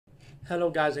Hello,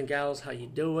 guys and gals. How you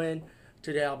doing?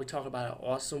 Today I'll be talking about an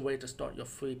awesome way to start your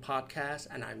free podcast,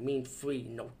 and I mean free.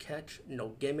 No catch, no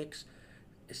gimmicks.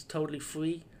 It's totally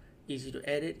free, easy to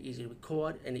edit, easy to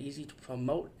record, and easy to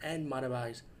promote and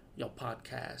monetize your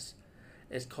podcast.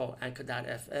 It's called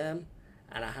Anchor.fm,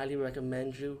 and I highly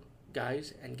recommend you,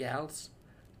 guys and gals,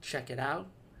 check it out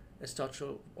and start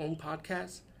your own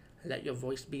podcast and let your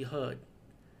voice be heard.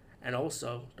 And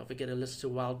also, don't forget to listen to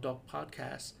Wild Dog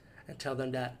Podcast and tell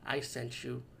them that I sent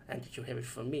you and that you hear it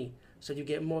from me. So you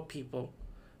get more people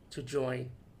to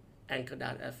join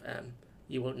Anchor.fm.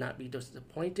 You will not be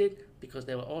disappointed because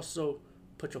they will also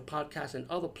put your podcast in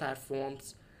other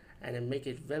platforms and then make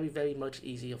it very, very much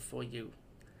easier for you.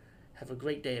 Have a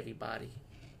great day, everybody.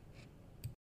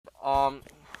 Um,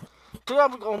 Today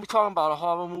I'm gonna be talking about a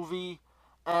horror movie,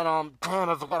 and damn,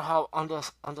 I forgot how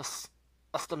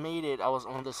underestimated I was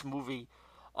on this movie.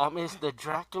 It's the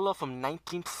Dracula from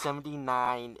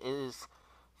 1979. It is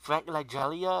Frank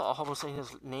Langella. I hope I'm saying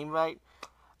his name right.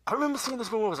 I remember seeing this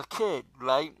movie when I was a kid,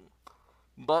 right?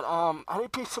 But I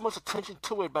didn't pay so much attention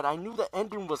to it, but I knew the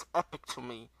ending was epic to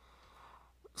me.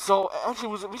 So actually,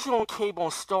 it was originally on cable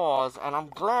on Stars, and I'm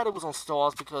glad it was on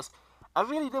Stars because I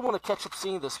really did want to catch up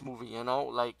seeing this movie.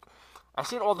 Like I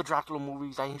seen all the Dracula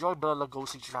movies. I enjoyed Bela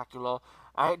Lugosi's Dracula.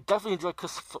 I definitely enjoyed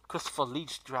Christopher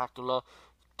Lee's Dracula.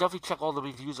 Definitely check all the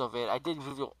reviews of it. I did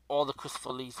review all the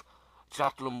Christopher Lee's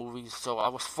Dracula movies, so I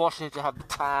was fortunate to have the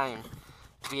time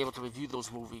to be able to review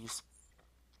those movies.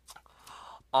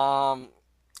 Um,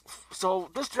 so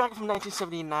this Dracula from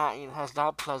 1979 has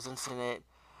Donald Pleasance in it.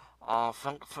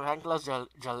 Frank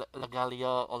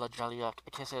Lagalia or Lagalia, I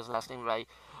can't say his last name right,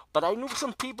 but I knew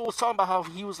some people was talking about how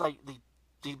he was like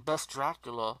the best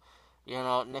Dracula,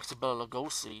 next to Bela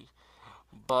Lugosi.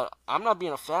 But I'm not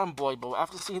being a fanboy, but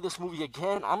after seeing this movie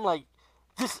again, I'm like,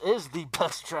 this is the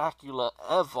best Dracula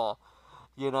ever.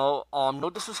 No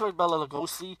disrespect to Bela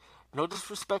Lugosi, no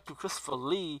disrespect to Christopher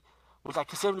Lee, which I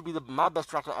consider to be my best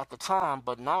Dracula at the time.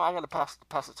 But now I gotta pass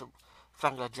it to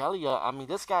Frank Langella. I mean,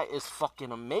 this guy is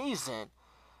fucking amazing.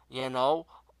 You know,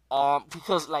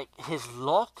 because like his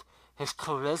look, his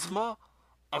charisma,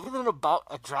 everything about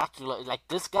a Dracula, like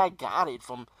this guy got it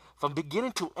from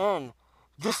beginning to end.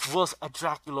 This was a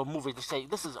Dracula movie to say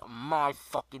this is my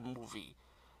fucking movie.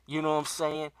 You know what I'm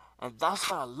saying? And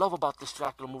that's what I love about this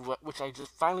Dracula movie, which I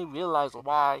just finally realized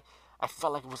why I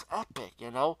felt like it was epic.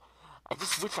 I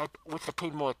just wish I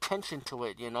paid more attention to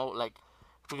it. Like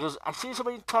because I've seen so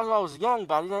many times when I was young,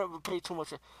 but I didn't ever pay too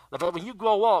much. Like when you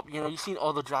grow up, you've seen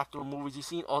all the Dracula movies, you've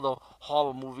seen all the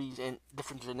horror movies and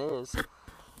different genres,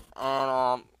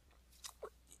 and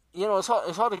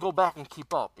it's hard to go back and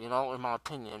keep up, in my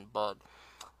opinion. But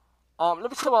let me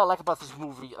tell you what I like about this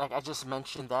movie. Like I just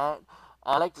mentioned that.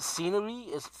 I like the scenery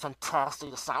is fantastic.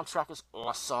 The soundtrack is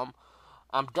awesome.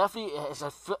 Definitely,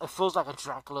 it feels like a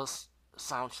Dracula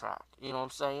soundtrack. You know what I'm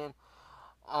saying?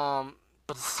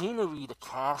 But the scenery, the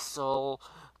castle,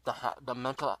 the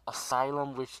mental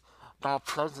asylum, which Donald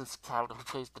Pleasance's character who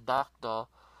plays the doctor,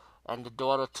 and the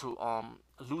daughter to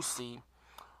Lucy.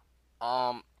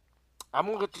 Um, I'm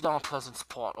gonna get to Donald Pleasance's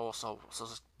part also, so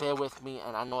just bear with me.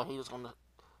 And I know haters gonna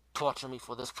torture me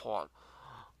for this part.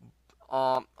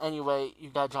 Anyway, you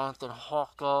got Jonathan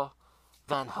Harker,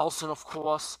 Van Helsing, of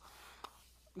course.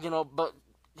 But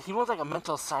he was like a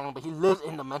mental asylum, but he lived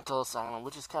in the mental asylum,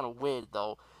 which is kind of weird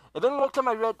though. It's been a long time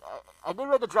I did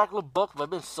read the Dracula book, but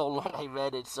it's been so long I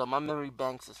read it, so my memory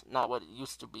banks is not what it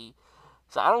used to be.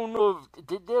 So I don't know if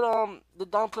did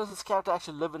Don Pleasance's character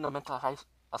actually live in a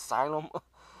asylum,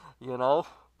 you know?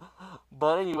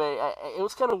 But anyway, it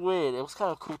was kind of weird. It was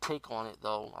kind of a cool take on it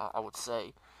though, I would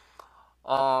say.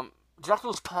 Um,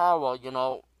 Dracula's power,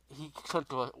 he turned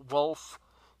to a wolf.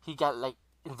 He got like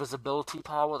invisibility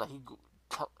power that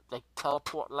like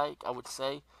teleport like I would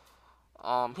say.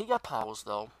 He got powers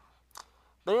though.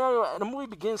 But the movie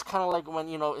begins kind of like when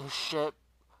his ship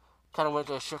kind of went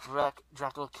to a shipwreck.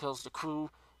 Dracula kills the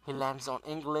crew. He lands on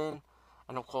England,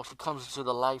 and of course he comes into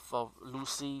the life of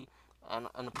Lucy and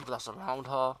the people that surround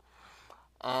her.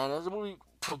 And as the movie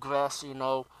progresses,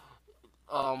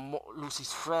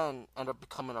 Lucy's friend ended up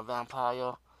becoming a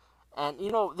vampire. And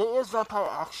there is vampire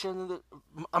action.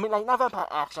 I mean, like not vampire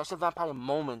action. I said vampire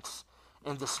moments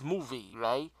in this movie,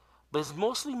 right? But it's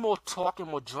mostly more talk and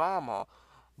more drama.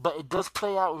 But it does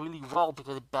play out really well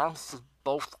because it balances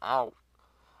both out,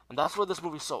 and that's why this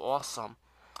movie's so awesome.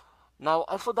 Now,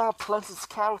 as for Donald Pleasance's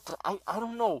character, I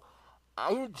don't know.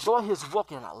 I enjoy his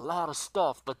work in a lot of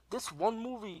stuff, but this one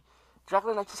movie,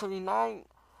 Dracula 1979,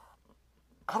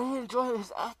 I didn't enjoy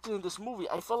his acting in this movie.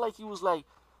 I felt like he was like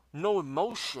no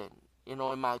emotion, in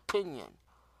my opinion.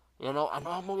 I know I'm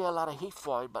gonna get a lot of hate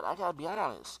for it, but I gotta be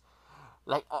honest.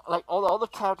 Like all the other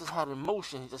characters had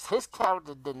emotion, just his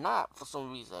character did not for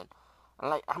some reason. And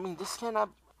like, I mean, this cannot,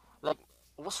 like,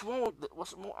 what's wrong with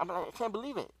what's wrong? I'm like, I can't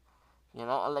believe it. You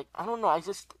know, like, I don't know. I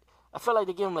feel like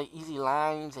they give him like easy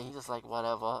lines, and he's just like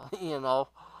whatever. You know.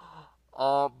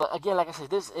 But again, like I said,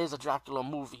 this is a Dracula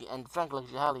movie, and Frank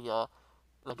Legalia.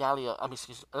 I mean,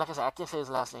 excuse, like I said, I can't say his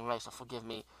last name right, so forgive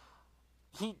me.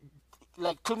 He,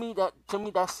 like, to me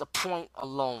that's a point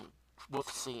alone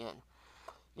worth seeing.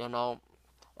 You know,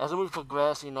 as the movie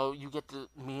progresses, you know, you get to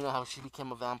meet how she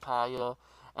became a vampire,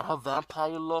 and her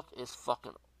vampire look is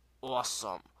fucking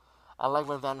awesome. I like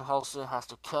when Van Helsing has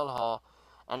to kill her,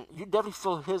 and you definitely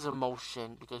feel his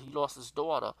emotion because he lost his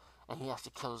daughter, and he has to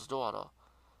kill his daughter.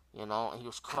 You know, and he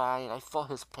was crying. I felt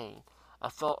his pain. I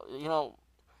felt, you know,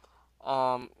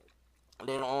 um,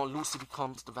 later on, Lucy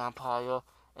becomes the vampire.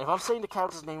 And if I'm saying the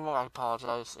character's name wrong, I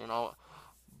apologize. You know,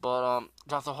 but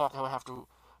Jonathan Harker would have to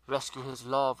rescue his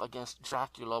love against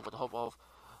Dracula with the help of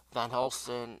Van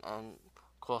Helsing and,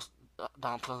 of course,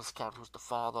 Don Pleasance's character, who's the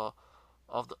father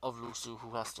of Lucy,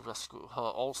 who has to rescue her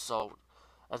also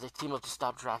as they team up to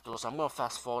stop Dracula. So I'm gonna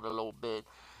fast forward a little bit.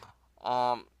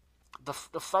 Um, the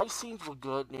fight scenes were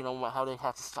good. You know how they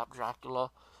had to stop Dracula.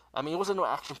 I mean, it wasn't no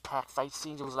action-packed fight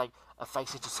scenes. It was like a fight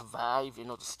scene to survive. You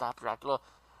know, to stop Dracula.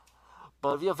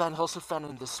 But if you're a Van Helsing fan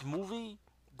in this movie,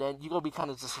 then you're gonna be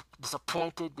kind of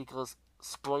disappointed because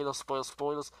spoilers.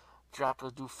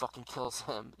 Dracula do fucking kills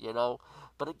him, you know.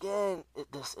 But again,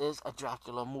 this is a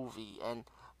Dracula movie, and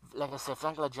like I said,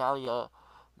 Frank Langella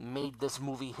made this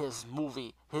movie his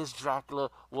movie. His Dracula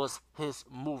was his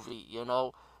movie, you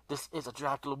know. This is a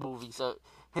Dracula movie, so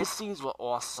his scenes were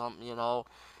awesome, you know.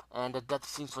 And the death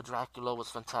scenes for Dracula was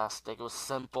fantastic. It was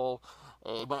simple.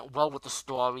 It went well with the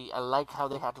story. I like how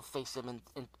they had to face him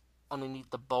in underneath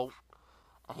the boat,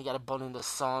 and he got a burn in the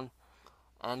sun.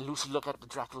 And Lucy looked at the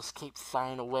Dracula's cape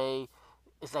flying away.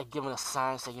 It's like giving a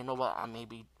sign saying, you know what, I may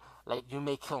be, like, you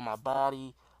may kill my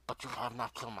body, but you have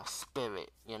not killed my spirit,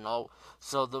 you know?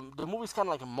 So the movie's kind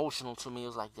of like emotional to me. It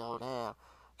was like, yo, damn,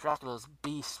 Dracula's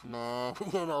beast, man.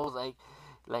 You know,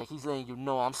 like he's letting you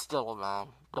know I'm still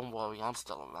around. Don't worry, I'm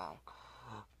still around.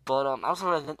 But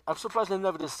I'm surprised they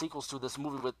never did sequels to this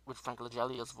movie with Frank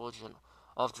Langella's version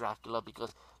of Dracula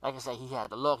because, like I said, he had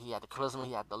the look, he had the charisma,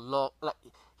 he had the look, like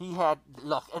he had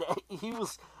luck, and he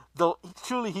was the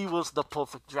truly he was the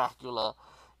perfect Dracula,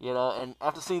 you know. And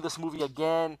after seeing this movie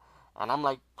again, and I'm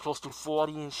like close to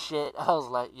 40 and shit, I was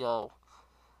like, yo,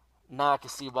 now I can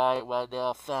see why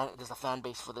there's a fan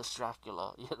base for this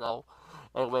Dracula, you know.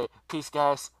 Anyway, peace,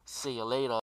 guys. See you later.